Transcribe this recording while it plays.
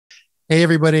Hey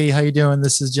everybody, how you doing?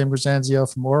 This is Jim Grisanzio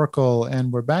from Oracle,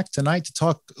 and we're back tonight to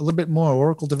talk a little bit more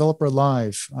Oracle Developer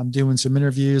Live. I'm doing some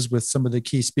interviews with some of the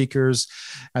key speakers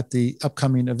at the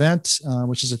upcoming event,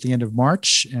 which is at the end of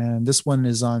March, and this one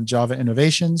is on Java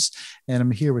innovations, and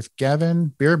I'm here with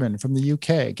Gavin Bierman from the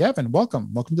UK. Gavin,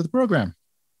 welcome. Welcome to the program.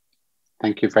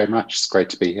 Thank you very much. It's great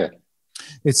to be here.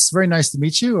 It's very nice to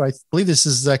meet you. I believe this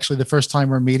is actually the first time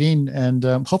we're meeting, and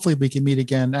hopefully we can meet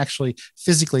again, actually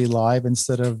physically live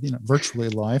instead of virtually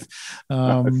live.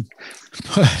 I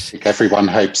think everyone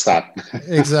hopes that.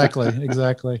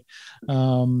 Exactly.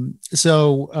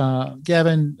 So,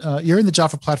 Gavin, you're in the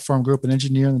Java Platform Group, an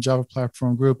engineer in the Java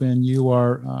Platform Group, and you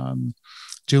are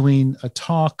doing a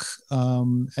talk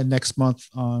next month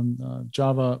on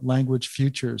Java language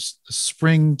futures, the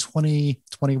spring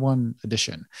 2021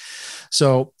 edition.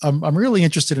 So I'm really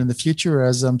interested in the future,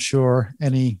 as I'm sure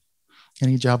any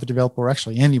Java developer, or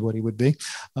actually anybody would be.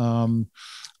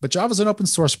 But Java is an open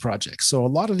source project. So a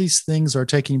lot of these things are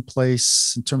taking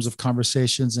place in terms of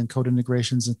conversations and code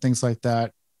integrations and things like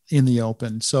that in the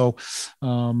open. So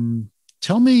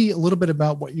tell me a little bit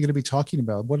about what you're going to be talking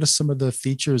about. What are some of the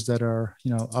features that are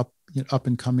up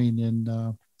and coming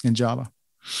in Java?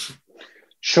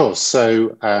 Sure.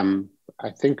 So I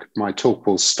think my talk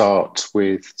will start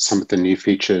with some of the new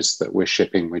features that we're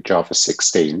shipping with Java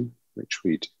 16, which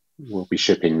will be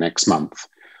shipping next month.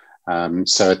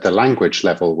 So at the language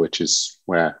level, which is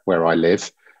where I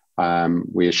live,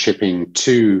 we're shipping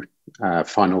two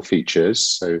final features.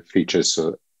 So features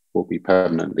will be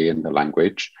permanently in the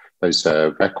language. Those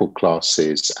are record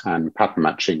classes and pattern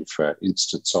matching for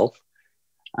instance of.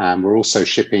 We're also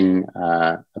shipping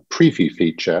a preview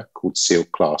feature called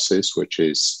sealed classes, which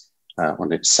is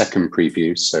on its second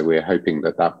preview. So we're hoping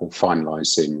that will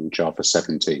finalize in Java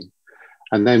 17.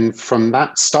 And then from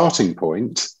that starting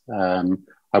point,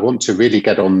 I want to really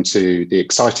get on to the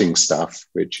exciting stuff,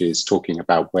 which is talking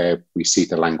about where we see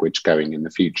the language going in the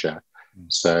future.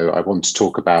 So I want to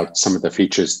talk about some of the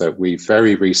features that we've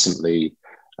very recently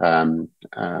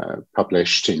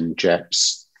published in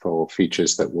JEPs for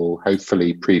features that will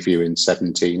hopefully preview in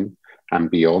 17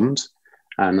 and beyond,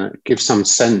 and give some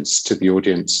sense to the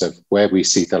audience of where we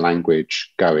see the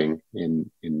language going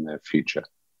in the future.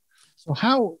 So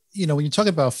how, when you talk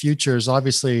about futures,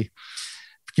 obviously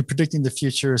predicting the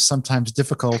future is sometimes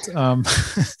difficult,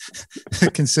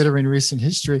 considering recent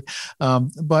history.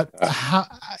 But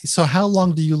how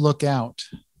long do you look out?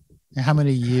 How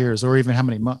many years, or even how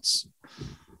many months?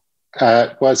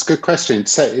 Well, it's a good question.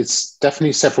 It's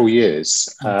definitely several years.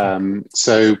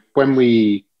 So when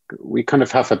we kind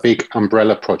of have a big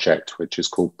umbrella project, which is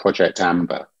called Project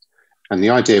Amber. And the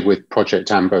idea with Project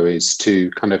Amber is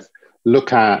to kind of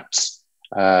look at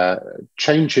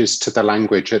changes to the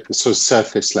language at the sort of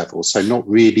surface level. So not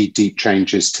really deep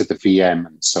changes to the VM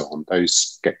and so on.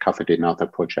 Those get covered in other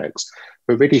projects.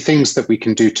 But really things that we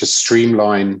can do to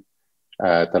streamline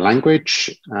the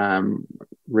language,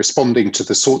 responding to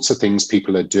the sorts of things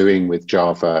people are doing with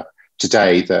Java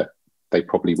today that they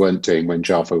probably weren't doing when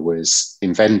Java was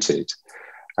invented.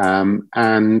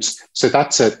 And so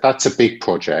that's a big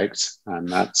project, and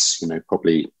that's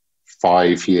probably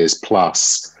 5 years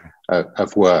plus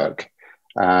of work.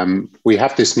 We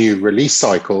have this new release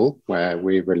cycle where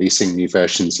we're releasing new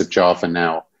versions of Java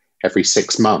now every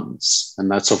 6 months, and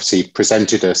that's obviously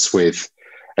presented us with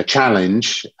a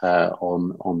challenge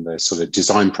on the sort of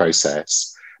design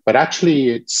process. But actually,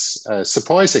 it's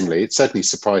surprisingly, it certainly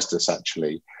surprised us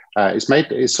actually.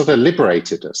 It's sort of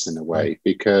liberated us in a way,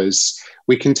 because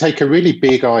we can take a really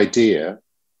big idea,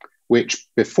 which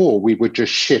before we would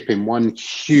just ship in one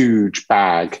huge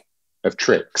bag of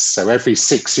tricks. So every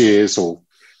 6 years, or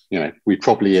we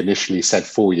probably initially said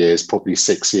 4 years, probably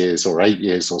 6 years or 8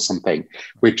 years or something,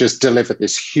 we'd just deliver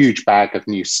this huge bag of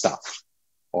new stuff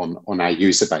on our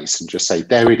user base and just say,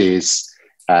 there it is,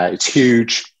 it's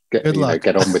huge, get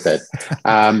on with it.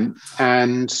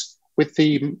 And with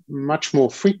the much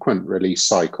more frequent release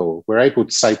cycle, we're able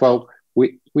to say, well,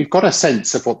 we've got a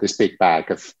sense of what this big bag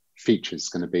of features is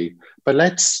going to be, but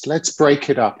let's break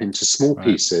it up into small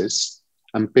pieces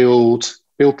and build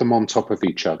them on top of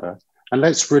each other, and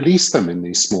let's release them in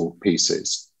these small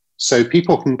pieces so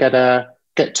people can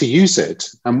get to use it.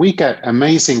 And we get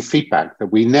amazing feedback that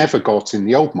we never got in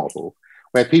the old model,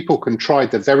 where people can try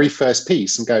the very first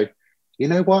piece and go, you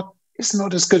know what, it's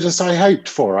not as good as I hoped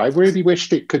for. I really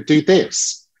wished it could do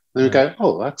this. And we go,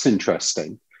 oh, that's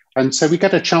interesting. And so we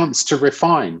get a chance to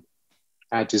refine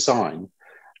our design.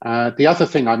 The other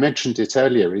thing, I mentioned it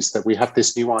earlier, is that we have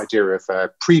this new idea of a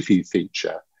preview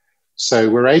feature. So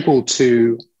we're able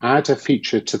to add a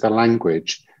feature to the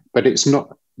language, but it's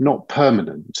not not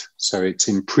permanent. So it's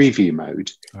in preview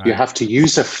mode. Right. You have to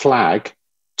use a flag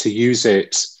to use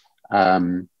it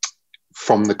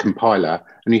from the compiler,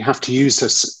 and you have to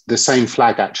use the same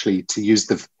flag actually to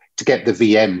get the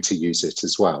VM to use it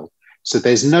as well. So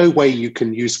there's no way you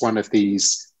can use one of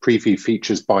these preview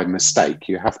features by mistake.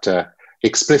 You have to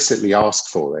explicitly ask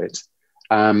for it.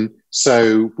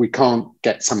 So we can't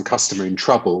get some customer in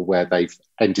trouble where they've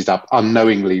ended up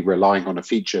unknowingly relying on a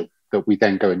feature that we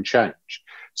then go and change.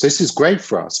 So this is great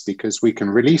for us because we can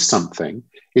release something.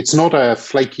 It's not a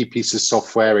flaky piece of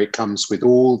software. It comes with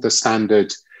all the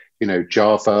standard,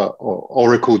 Java or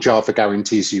Oracle Java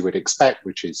guarantees you would expect,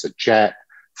 which is a JET,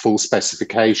 full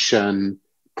specification,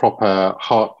 proper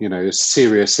hard,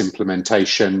 serious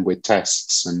implementation with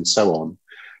tests and so on.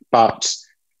 But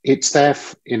it's there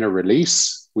in a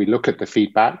release. We look at the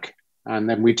feedback and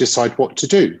then we decide what to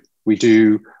do. We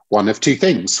do one of two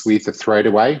things. We either throw it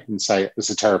away and say it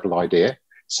was a terrible idea.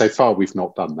 So far, we've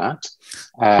not done that.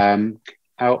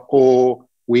 Or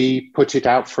we put it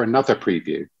out for another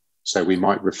preview. So we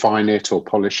might refine it or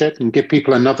polish it and give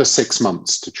people another 6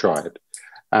 months to try it.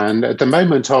 And at the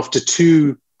moment, after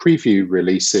 2 preview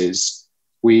releases,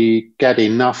 we get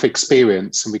enough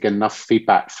experience and we get enough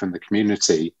feedback from the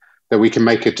community that we can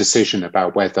make a decision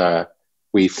about whether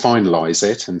we finalize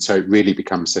it, and so it really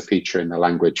becomes a feature in the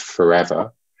language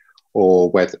forever, or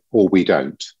we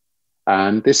don't.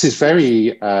 And this is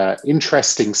very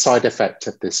interesting side effect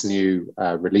of this new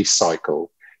release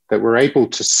cycle, that we're able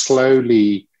to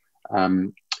slowly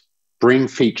bring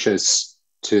features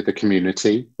to the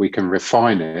community. We can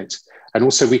refine it, and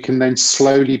also we can then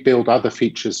slowly build other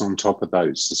features on top of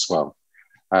those as well.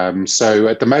 So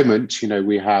at the moment,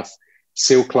 we have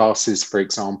seal classes, for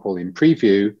example, in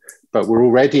preview, but we're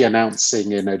already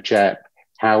announcing in a JEP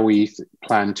how we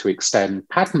plan to extend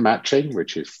pattern matching,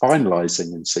 which is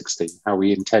finalizing in 16, how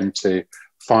we intend to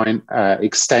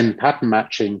extend pattern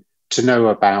matching to know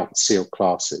about seal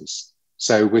classes.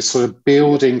 So we're sort of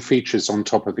building features on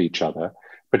top of each other,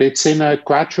 but it's in a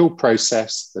gradual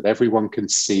process that everyone can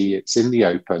see. It's in the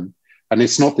open, and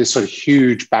it's not this sort of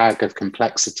huge bag of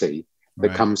complexity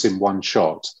that comes in one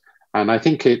shot. And I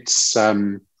think this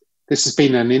has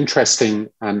been an interesting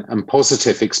and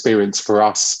positive experience for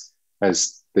us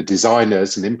as the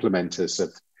designers and implementers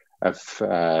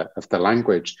of the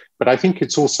language. But I think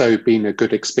it's also been a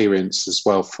good experience as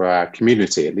well for our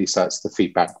community. At least that's the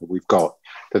feedback that we've got,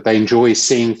 that they enjoy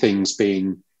seeing things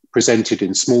being presented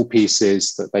in small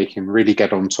pieces that they can really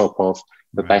get on top of,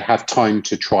 that they have time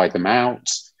to try them out.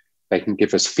 They can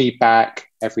give us feedback.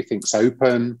 Everything's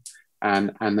open.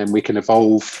 And then we can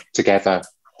evolve together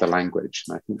the language.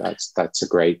 And I think that's a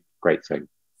great thing.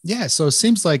 Yeah. So it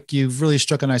seems like you've really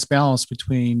struck a nice balance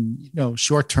between,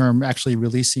 short term actually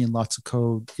releasing lots of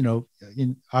code,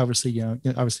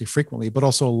 obviously frequently, but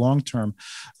also long term.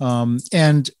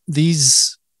 And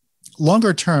these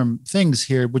longer term things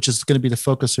here, which is going to be the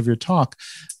focus of your talk,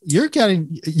 you're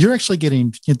actually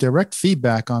getting direct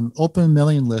feedback on open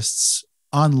mailing lists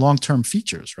on long-term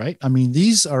features, right? I mean,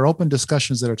 these are open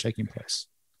discussions that are taking place.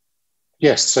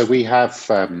 Yes, so we have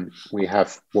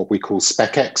what we call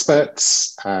spec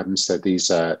experts. So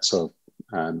these are sort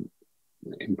of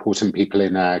important people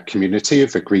in our community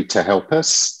who've agreed to help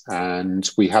us, and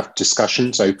we have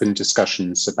open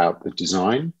discussions about the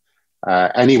design.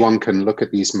 Anyone can look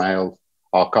at these mail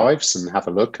archives and have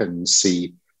a look and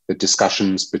see the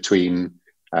discussions between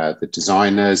the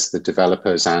designers, the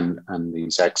developers, and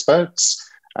these experts.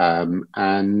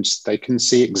 And they can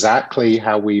see exactly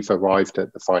how we've arrived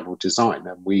at the final design.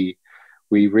 And we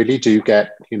really do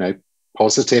get,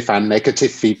 positive and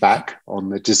negative feedback on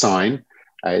the design.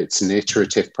 It's an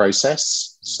iterative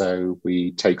process. So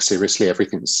we take seriously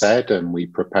everything said, and we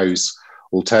propose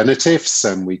alternatives,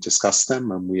 and we discuss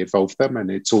them, and we evolve them, and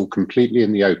it's all completely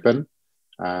in the open.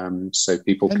 So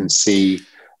people can see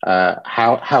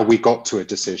how we got to a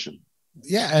decision.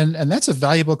 Yeah, and that's a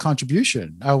valuable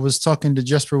contribution. I was talking to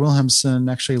Jesper Wilhelmsen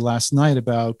actually last night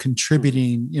about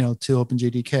contributing, to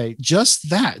OpenJDK. Just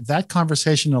that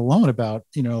conversation alone about,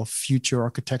 future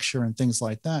architecture and things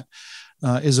like that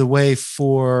is a way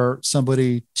for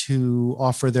somebody to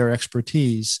offer their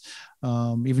expertise,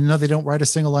 even though they don't write a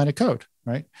single line of code,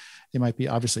 right? They might be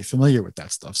obviously familiar with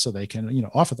that stuff, so they can,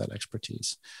 offer that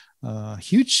expertise.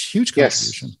 Huge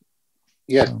contribution.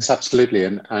 Yes, absolutely.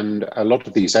 And a lot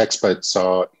of these experts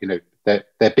are,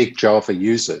 they're big Java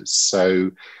users.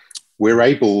 So we're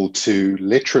able to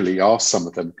literally ask some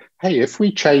of them, hey, if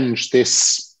we change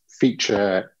this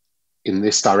feature in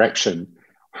this direction,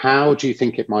 how do you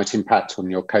think it might impact on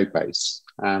your code base?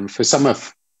 For some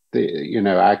of the,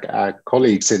 our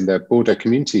colleagues in the broader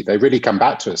community, they really come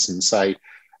back to us and say,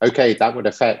 okay, that would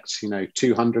affect,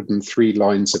 203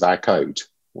 lines of our code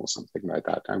or something like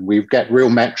that. And we get real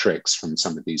metrics from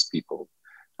some of these people,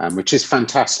 which is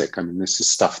fantastic. I mean, this is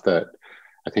stuff that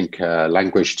I think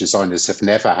language designers have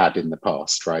never had in the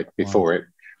past, right? Before Wow.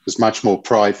 It was much more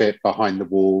private, behind the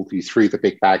wall. You threw the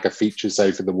big bag of features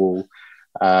over the wall.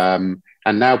 And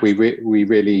now we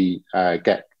really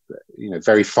get,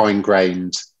 very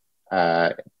fine-grained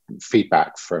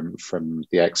feedback from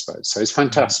the experts. So it's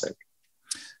fantastic.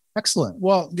 Excellent.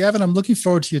 Well, Gavin, I'm looking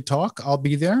forward to your talk. I'll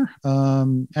be there.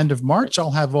 End of March.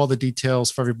 I'll have all the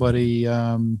details for everybody,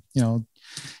 down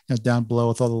below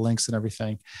with all the links and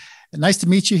everything. Nice to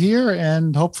meet you here,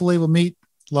 and hopefully we'll meet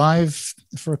live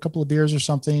for a couple of beers or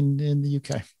something in the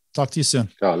UK. Talk to you soon.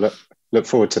 Oh, look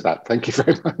forward to that. Thank you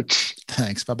very much.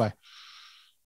 Thanks. Bye-bye.